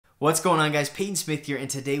What's going on, guys? Peyton Smith here, and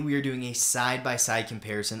today we are doing a side-by-side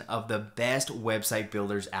comparison of the best website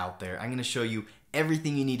builders out there. I'm going to show you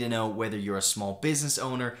everything you need to know, whether you're a small business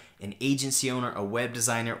owner, an agency owner, a web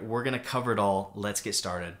designer. We're going to cover it all. Let's get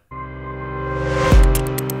started.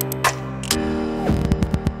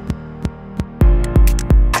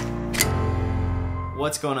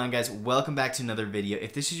 What's going on, guys? Welcome back to another video.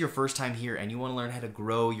 If this is your first time here and you want to learn how to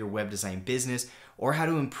grow your web design business or how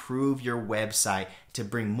to improve your website to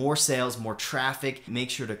bring more sales, more traffic, make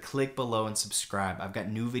sure to click below and subscribe. I've got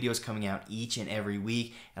new videos coming out each and every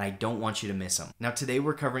week and I don't want you to miss them. Now today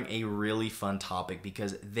we're covering a really fun topic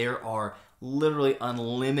because there are literally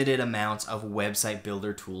unlimited amounts of website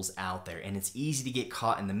builder tools out there, and it's easy to get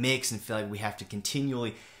caught in the mix and feel like we have to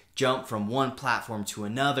continually jump from one platform to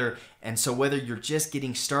another. And so whether you're just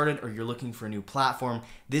getting started or you're looking for a new platform,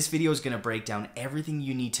 this video is going to break down everything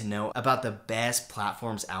you need to know about the best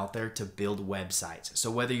platforms out there to build websites.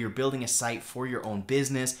 So whether you're building a site for your own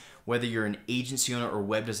business, whether you're an agency owner or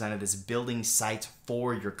web designer that's building sites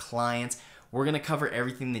for your clients, we're going to cover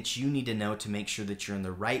everything that you need to know to make sure that you're in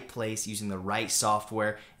the right place, using the right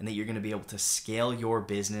software, and that you're going to be able to scale your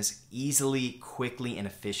business easily, quickly, and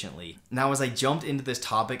efficiently. Now, as I jumped into this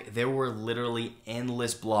topic, there were literally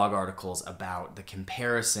endless blog articles about the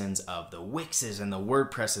comparisons of the Wixes and the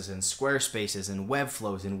WordPresses and Squarespaces and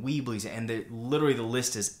Webflows and Weebly's, and literally the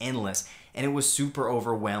list is endless, and it was super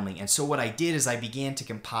overwhelming. And so what I did is I began to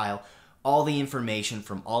compile all the information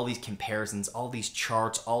from all these comparisons, all these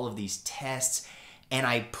charts, all of these tests, and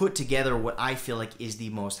I put together what I feel like is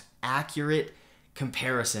the most accurate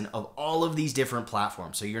comparison of all of these different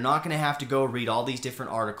platforms. So you're not going to have to go read all these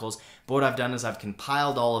different articles, but what I've done is I've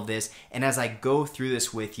compiled all of this, and as I go through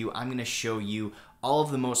this with you, I'm going to show you all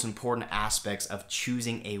of the most important aspects of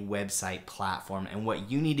choosing a website platform and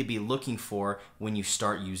what you need to be looking for when you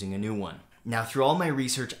start using a new one. Now, through all my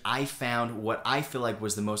research, I found what I feel like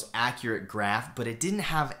was the most accurate graph, but it didn't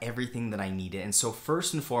have everything that I needed. And so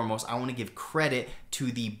first and foremost, I want to give credit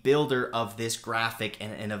to the builder of this graphic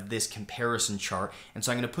and of this comparison chart. And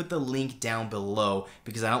so I'm going to put the link down below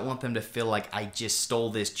because I don't want them to feel like I just stole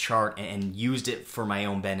this chart and used it for my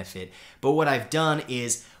own benefit. But what I've done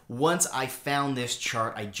is, once I found this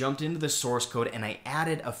chart, I jumped into the source code and I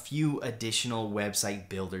added a few additional website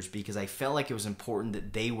builders because I felt like it was important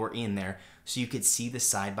that they were in there so you could see the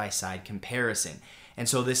side-by-side comparison. And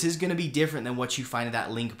so this is going to be different than what you find in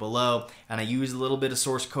that link below, and I used a little bit of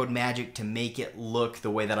source code magic to make it look the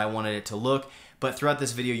way that I wanted it to look. But throughout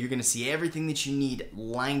this video, you're going to see everything that you need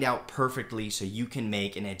lined out perfectly so you can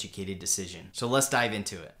make an educated decision. So let's dive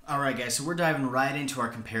into it. All right, guys, so we're diving right into our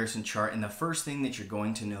comparison chart, and the first thing that you're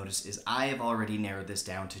going to notice is I have already narrowed this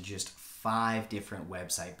down to just 5 different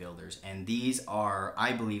website builders, and these are,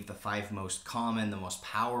 I believe, the 5 most common, the most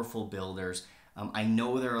powerful builders. I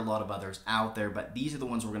know there are a lot of others out there, but these are the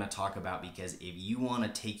ones we're going to talk about because if you want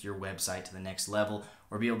to take your website to the next level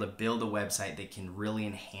or be able to build a website that can really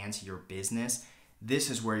enhance your business, this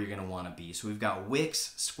is where you're going to want to be. So we've got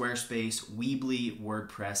Wix, Squarespace, Weebly,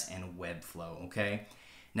 WordPress, and Webflow, okay?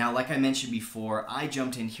 Now, like I mentioned before, I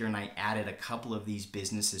jumped in here and I added a couple of these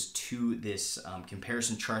businesses to this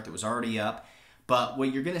comparison chart that was already up. But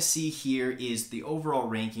what you're going to see here is the overall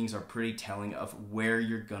rankings are pretty telling of where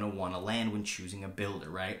you're going to want to land when choosing a builder,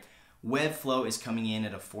 right? Webflow is coming in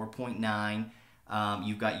at a 4.9.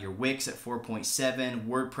 You've got your Wix at 4.7.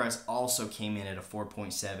 WordPress also came in at a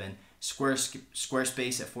 4.7.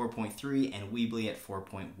 Squarespace at 4.3 and Weebly at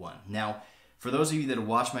 4.1. Now, for those of you that have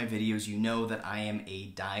watched my videos, you know that I am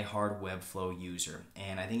a diehard Webflow user.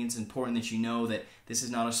 And I think it's important that you know that this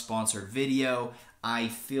is not a sponsored video. I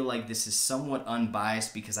feel like this is somewhat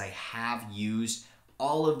unbiased because I have used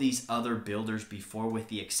all of these other builders before, with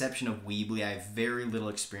the exception of Weebly. I have very little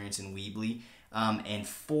experience in Weebly. And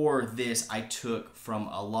for this, I took from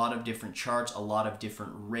a lot of different charts, a lot of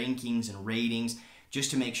different rankings and ratings,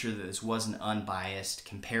 just to make sure that this was an unbiased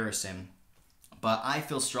comparison. But I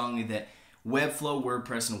feel strongly that Webflow,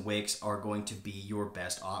 WordPress, and Wix are going to be your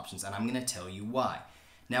best options, and I'm going to tell you why.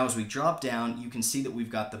 Now, as we drop down, you can see that we've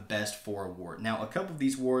got the Best 4 award. Now, a couple of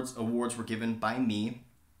these awards were given by me.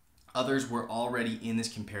 Others were already in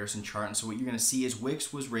this comparison chart, and so what you're going to see is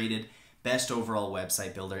Wix was rated Best Overall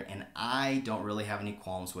Website Builder, and I don't really have any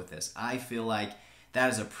qualms with this. I feel like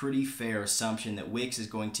that is a pretty fair assumption that Wix is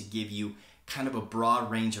going to give you kind of a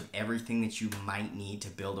broad range of everything that you might need to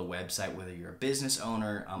build a website, whether you're a business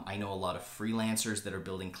owner. I know a lot of freelancers that are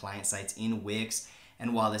building client sites in Wix,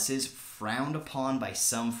 and while this is frowned upon by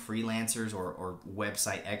some freelancers or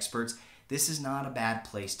website experts, this is not a bad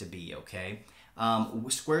place to be, okay?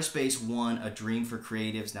 Squarespace won a Dream for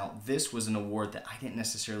Creatives. Now, this was an award that I didn't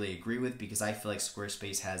necessarily agree with because I feel like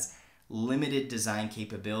Squarespace has limited design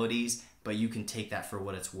capabilities, but you can take that for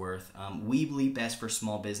what it's worth. Weebly, best for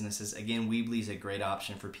small businesses. Again, Weebly is a great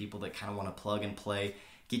option for people that kind of want to plug and play,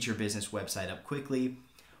 get your business website up quickly.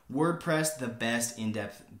 WordPress, the best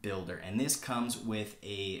in-depth builder. And this comes with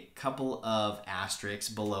a couple of asterisks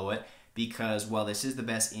below it because while this is the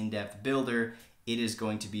best in-depth builder, it is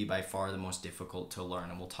going to be by far the most difficult to learn,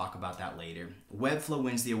 and we'll talk about that later. Webflow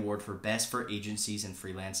wins the award for best for agencies and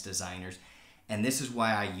freelance designers. And this is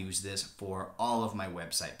why I use this for all of my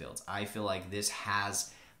website builds. I feel like this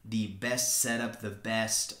has the best setup, the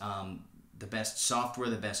best software,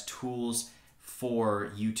 the best tools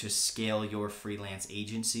for you to scale your freelance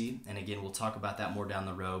agency. And again, we'll talk about that more down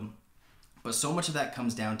the road. But so much of that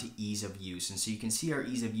comes down to ease of use. And so you can see our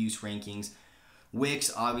ease of use rankings.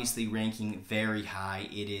 Wix obviously ranking very high.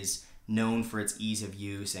 It is known for its ease of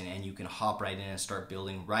use, and you can hop right in and start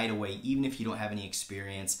building right away, even if you don't have any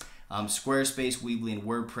experience. Squarespace, Weebly, and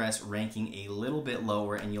WordPress ranking a little bit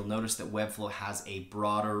lower, and you'll notice that Webflow has a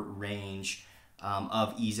broader range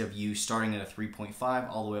of ease of use, starting at a 3.5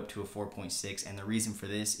 all the way up to a 4.6. And the reason for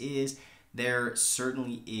this is there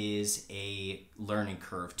certainly is a learning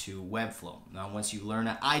curve to Webflow. Now, once you learn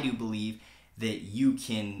it, I do believe that you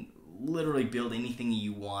can literally build anything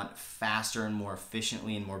you want faster and more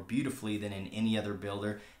efficiently and more beautifully than in any other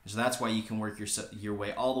builder. So that's why you can work your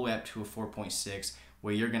way all the way up to a 4.6,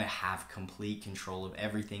 where you're going to have complete control of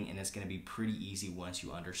everything, and it's going to be pretty easy once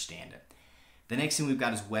you understand it. The next thing we've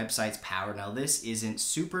got is websites power. Now, this isn't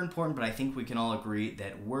super important, but I think we can all agree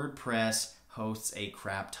that WordPress hosts a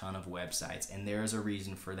crap ton of websites, and there is a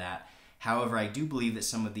reason for that. However, I do believe that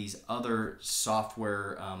some of these other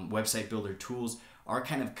software website builder tools are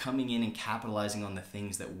kind of coming in and capitalizing on the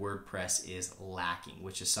things that WordPress is lacking,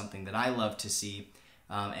 which is something that I love to see.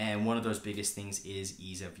 And one of those biggest things is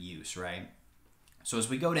ease of use, right? So as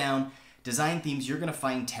we go down, design themes, you're going to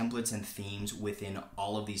find templates and themes within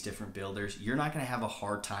all of these different builders. You're not going to have a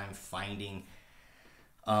hard time finding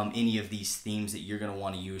any of these themes that you're going to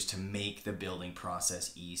want to use to make the building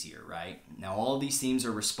process easier, right? Now, all of these themes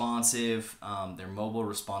are responsive. They're mobile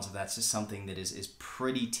responsive. That's just something that is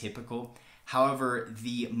pretty typical. However,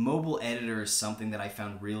 the mobile editor is something that I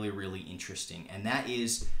found really, really interesting. And that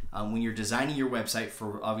is when you're designing your website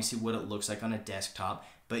for obviously what it looks like on a desktop,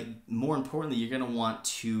 but more importantly, you're going to want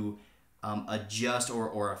to adjust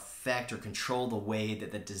or affect or control the way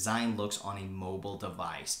that the design looks on a mobile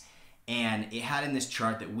device. And it had in this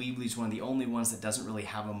chart that Weebly is one of the only ones that doesn't really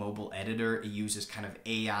have a mobile editor. It uses kind of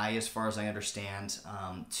AI, as far as I understand,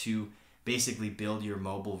 to basically build your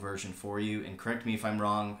mobile version for you. And correct me if I'm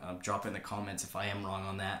wrong, drop it in the comments if I am wrong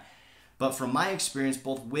on that. But from my experience,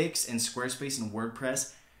 both Wix and Squarespace and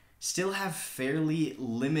WordPress still have fairly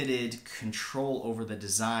limited control over the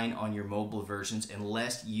design on your mobile versions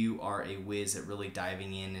unless you are a whiz at really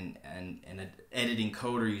diving in and editing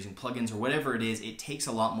code or using plugins or whatever it is. It takes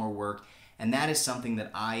a lot more work, and that is something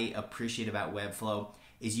that I appreciate about Webflow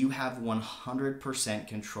is you have 100%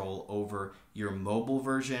 control over your mobile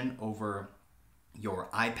version, over your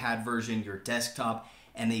iPad version, your desktop,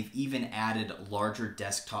 and they've even added larger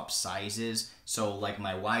desktop sizes. So like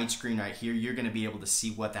my widescreen right here, you're going to be able to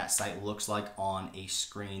see what that site looks like on a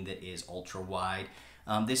screen that is ultra wide.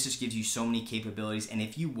 This just gives you so many capabilities, and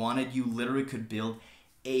if you wanted, you literally could build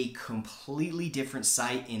a completely different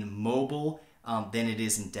site in mobile than it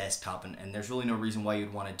is in desktop, and there's really no reason why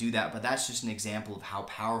you'd want to do that, but that's just an example of how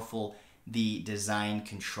powerful the design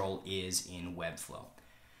control is in Webflow.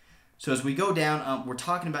 So as we go down, we're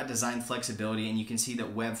talking about design flexibility, and you can see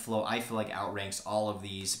that Webflow, I feel like, outranks all of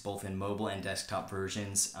these, both in mobile and desktop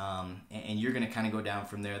versions, and you're going to kind of go down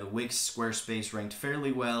from there. The Wix, Squarespace ranked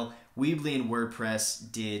fairly well. Weebly and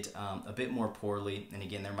WordPress did a bit more poorly, and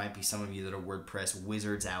again, there might be some of you that are WordPress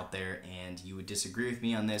wizards out there, and you would disagree with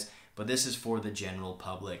me on this, but this is for the general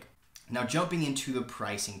public. Now, jumping into the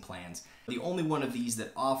pricing plans, the only one of these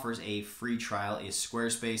that offers a free trial is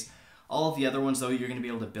Squarespace. All of the other ones, though, you're going to be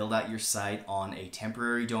able to build out your site on a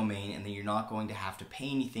temporary domain, and then you're not going to have to pay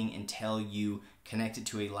anything until you connect it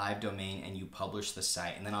to a live domain and you publish the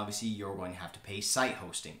site. And then obviously you're going to have to pay site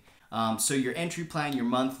hosting. So your entry plan, your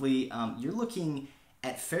monthly, you're looking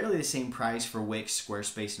at fairly the same price for Wix,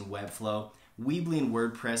 Squarespace, and Webflow. Weebly and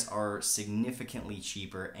WordPress are significantly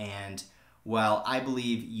cheaper, and while I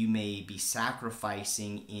believe you may be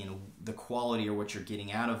sacrificing in the quality or what you're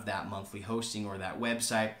getting out of that monthly hosting or that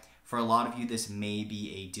website, for a lot of you, this may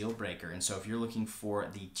be a deal breaker. And so if you're looking for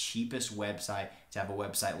the cheapest website to have a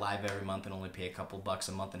website live every month and only pay a couple bucks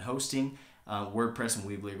a month in hosting, WordPress and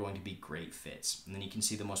Weebly are going to be great fits. And then you can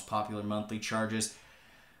see the most popular monthly charges.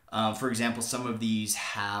 For example, some of these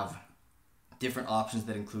have different options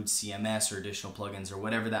that include CMS or additional plugins or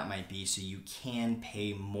whatever that might be, so you can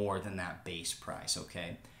pay more than that base price,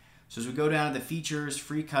 okay? So as we go down to the features,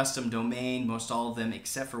 free custom domain, most all of them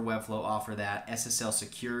except for Webflow offer that. SSL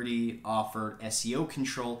security offered, SEO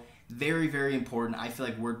control, very, very important. I feel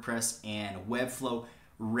like WordPress and Webflow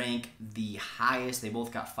rank the highest. They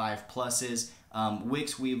both got 5 pluses.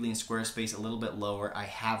 Wix, Weebly, and Squarespace a little bit lower. I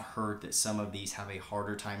have heard that some of these have a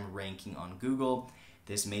harder time ranking on Google.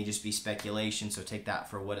 This may just be speculation, so take that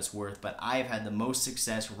for what it's worth. But I have had the most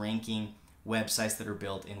success ranking websites that are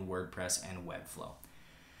built in WordPress and Webflow.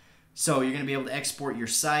 So you're going to be able to export your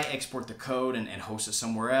site, export the code, and host it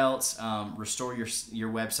somewhere else. Restore your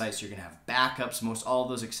website, so you're going to have backups, most all of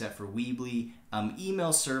those except for Weebly.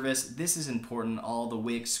 Email service, this is important. All the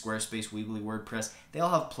Wix, Squarespace, Weebly, WordPress, they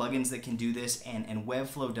all have plugins that can do this, and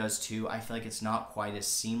Webflow does too. I feel like it's not quite as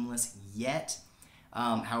seamless yet.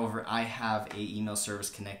 However, I have an email service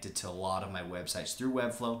connected to a lot of my websites through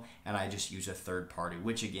Webflow, and I just use a third party,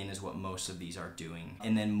 which again is what most of these are doing.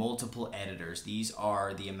 And then multiple editors. These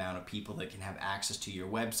are the amount of people that can have access to your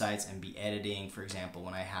websites and be editing. For example,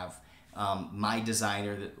 when I have my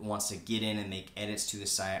designer that wants to get in and make edits to the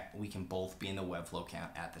site, we can both be in the Webflow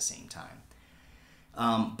account at the same time.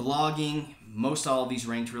 Blogging, most all of these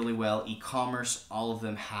ranked really well. E-commerce, all of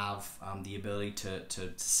them have the ability to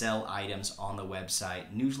sell items on the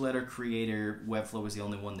website. Newsletter creator, Webflow was the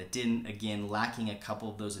only one that didn't. Again, lacking a couple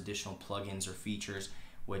of those additional plugins or features,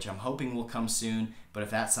 which I'm hoping will come soon. But if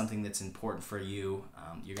that's something that's important for you,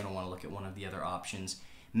 you're going to want to look at one of the other options.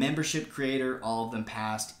 Membership creator, all of them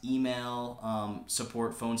passed. Email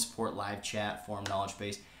support, phone support, live chat, forum, knowledge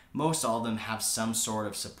base. Most all of them have some sort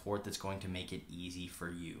of support that's going to make it easy for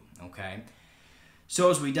you, okay? So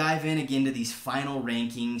as we dive in again to these final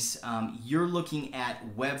rankings, you're looking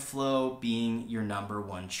at Webflow being your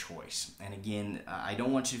 #1 choice. And again, I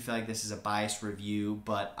don't want you to feel like this is a biased review,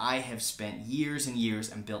 but I have spent years and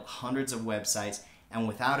years and built hundreds of websites, and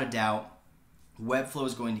without a doubt, Webflow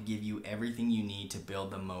is going to give you everything you need to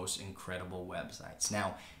build the most incredible websites.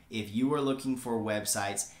 Now, if you are looking for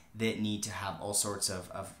websites that need to have all sorts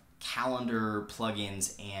of calendar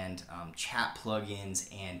plugins and chat plugins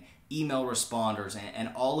and email responders and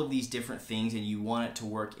all of these different things, and you want it to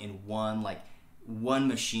work in one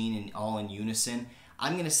machine and all in unison,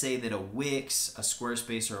 I'm going to say that a Wix, a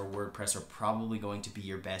Squarespace, or a WordPress are probably going to be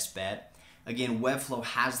your best bet. Again, Webflow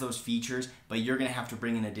has those features, but you're going to have to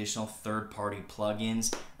bring in additional third-party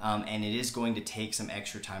plugins, and it is going to take some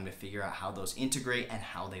extra time to figure out how those integrate and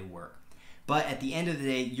how they work. But at the end of the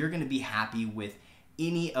day, you're going to be happy with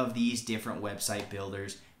any of these different website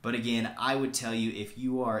builders. But again, I would tell you, if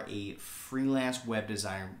you are a freelance web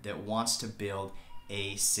designer that wants to build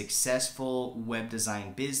a successful web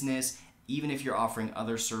design business, even if you're offering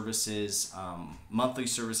other services, monthly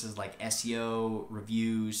services like SEO,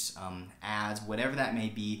 reviews, ads, whatever that may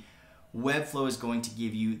be, Webflow is going to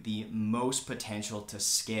give you the most potential to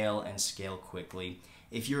scale and scale quickly.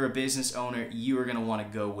 If you're a business owner, you are going to want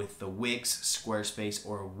to go with the Wix, Squarespace,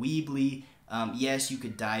 or Weebly. Yes, you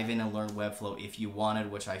could dive in and learn Webflow if you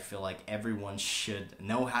wanted, which I feel like everyone should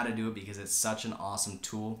know how to do it because it's such an awesome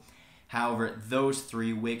tool. However, those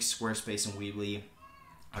three, Wix, Squarespace, and Weebly,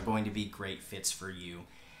 are going to be great fits for you.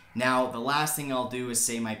 Now, the last thing I'll do is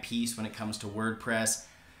say my piece when it comes to WordPress.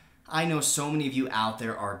 I know so many of you out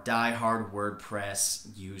there are die-hard WordPress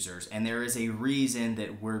users, and there is a reason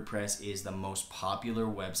that WordPress is the most popular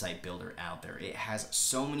website builder out there. It has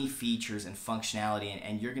so many features and functionality,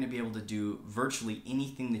 and you're going to be able to do virtually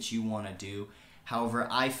anything that you want to do. However,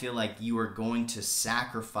 I feel like you are going to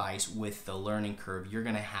sacrifice with the learning curve. You're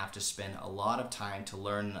going to have to spend a lot of time to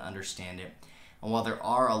learn and understand it. And while there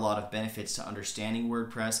are a lot of benefits to understanding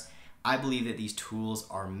WordPress, I believe that these tools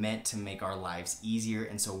are meant to make our lives easier,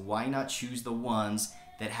 and so why not choose the ones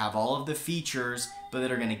that have all of the features but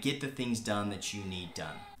that are going to get the things done that you need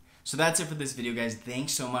done. So that's it for this video, guys.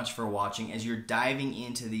 Thanks so much for watching. As you're diving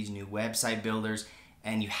into these new website builders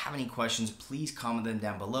and you have any questions, please comment them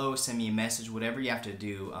down below, send me a message, whatever you have to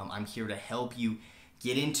do. I'm here to help you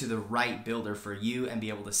get into the right builder for you and be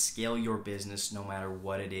able to scale your business no matter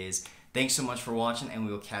what it is. Thanks so much for watching, and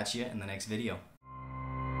we will catch you in the next video.